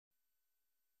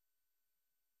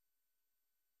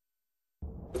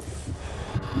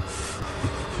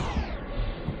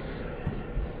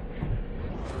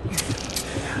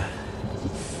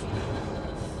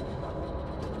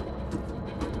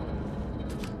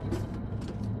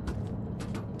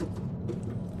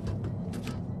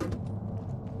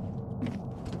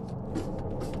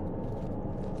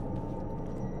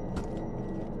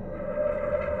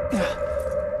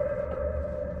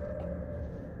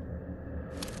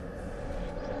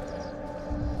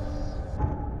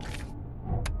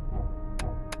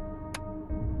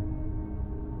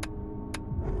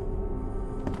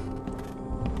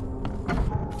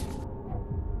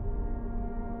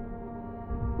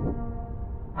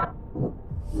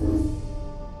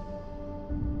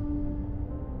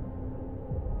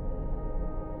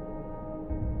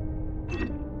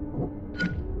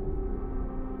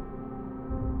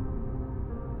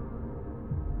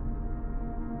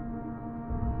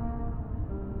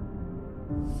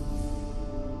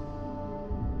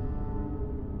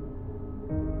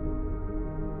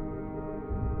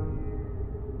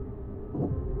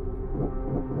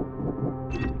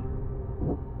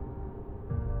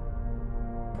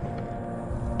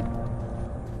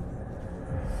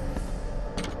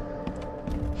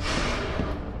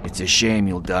It's a shame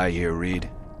you'll die here, Reed.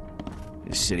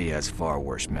 This city has far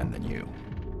worse men than you.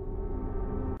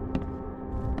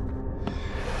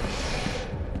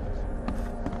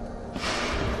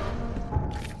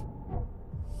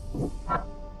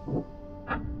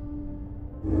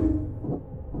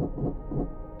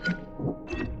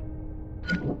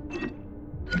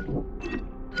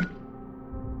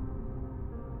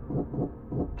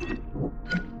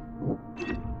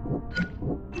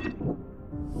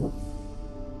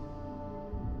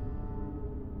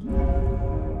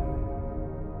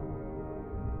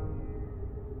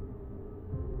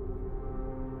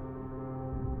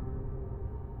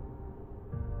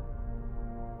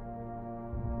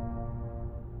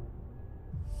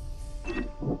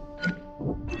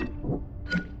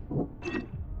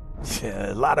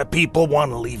 A lot of people want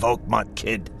to leave Oakmont,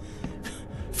 kid.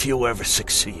 Few ever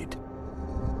succeed.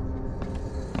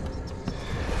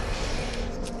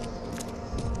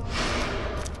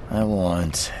 I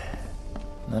want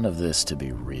none of this to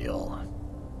be real.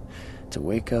 To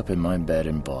wake up in my bed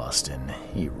in Boston,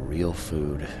 eat real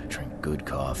food, drink good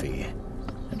coffee,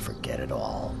 and forget it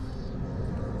all.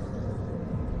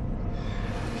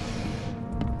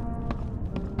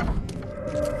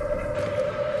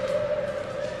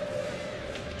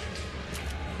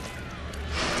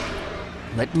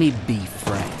 Let me be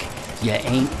frank. You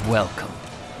ain't welcome.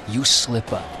 You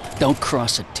slip up, don't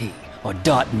cross a T or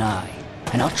dot an I,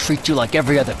 and I'll treat you like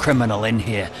every other criminal in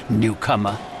here,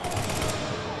 newcomer.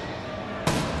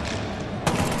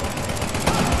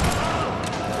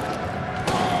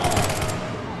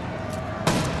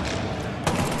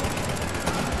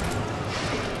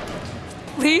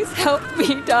 Please help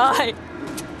me die.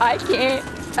 I can't.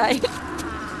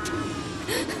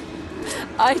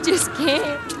 I just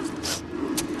can't.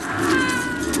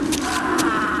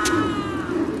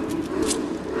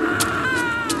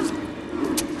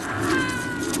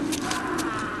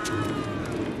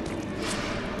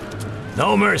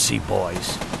 No mercy,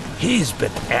 boys. He's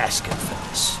been asking for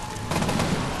this.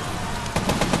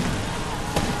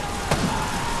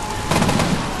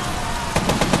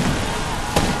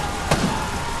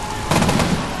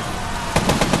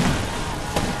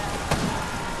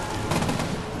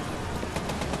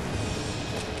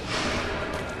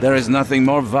 There is nothing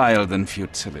more vile than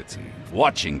futility.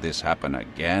 Watching this happen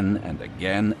again and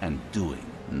again and doing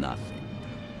nothing.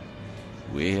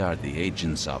 We are the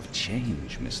agents of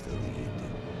change, Mr. Reed.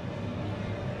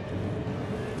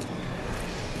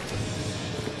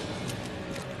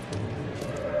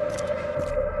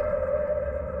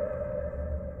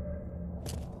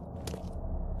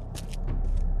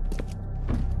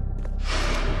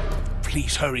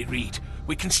 Please hurry, Reed.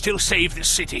 We can still save this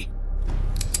city.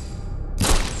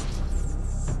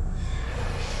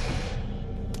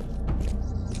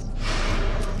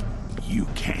 You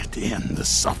can't end the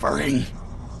suffering.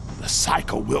 The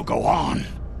cycle will go on.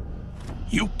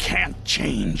 You can't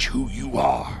change who you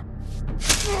are.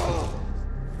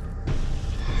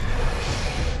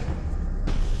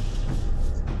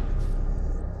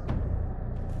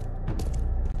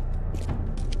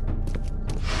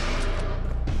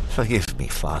 Forgive me,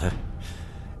 Father,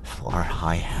 for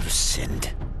I have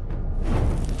sinned.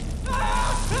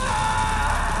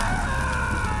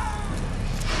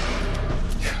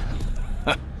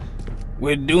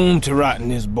 We're doomed to rot in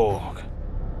this bog.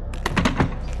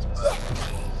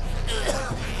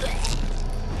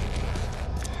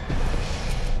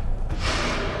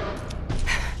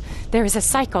 There is a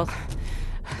cycle.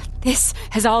 This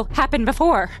has all happened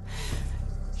before.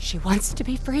 She wants to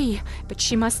be free, but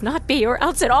she must not be, or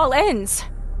else it all ends.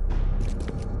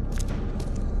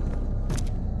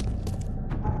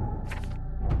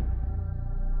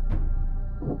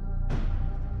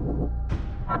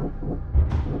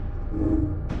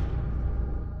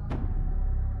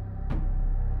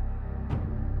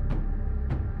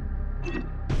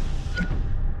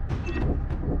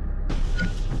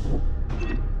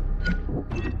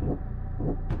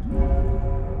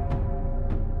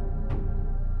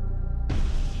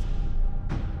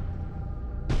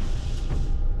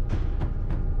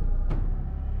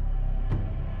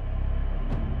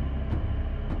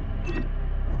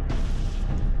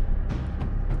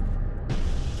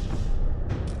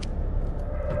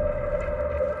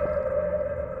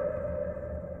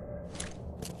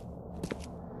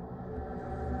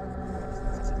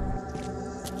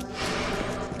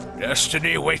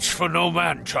 Destiny waits for no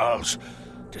man, Charles.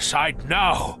 Decide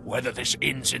now whether this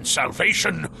ends in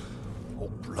salvation or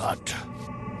blood.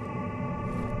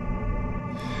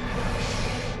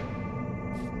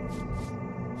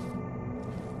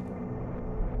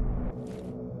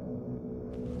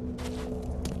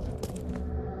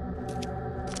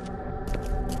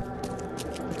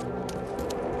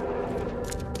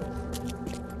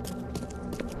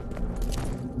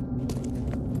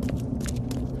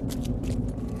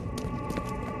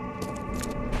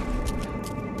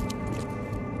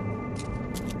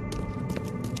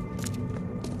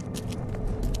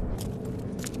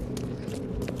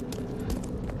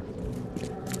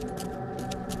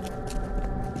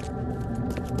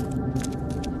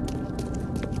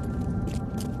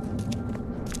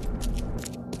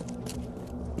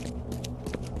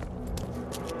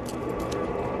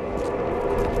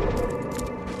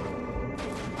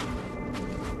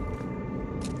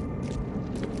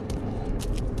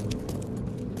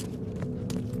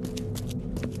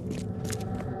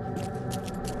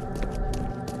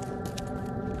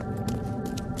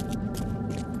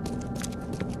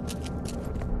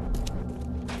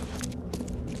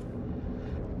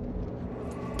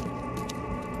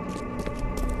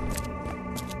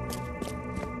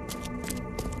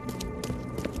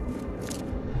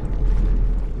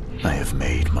 I have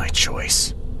made my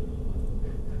choice.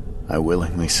 I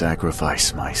willingly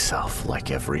sacrifice myself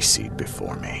like every seed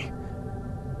before me.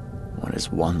 What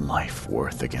is one life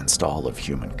worth against all of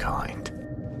humankind?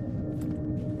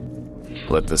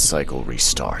 Let the cycle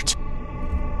restart.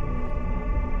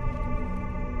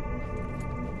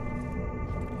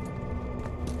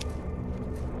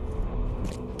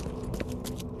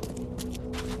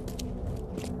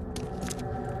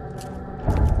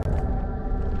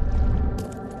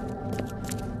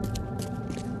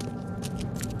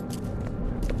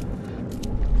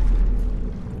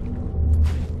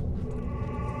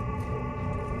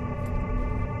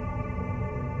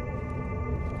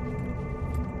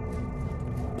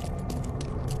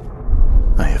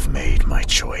 I have made my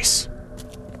choice.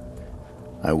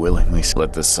 I willingly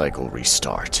let the cycle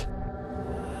restart.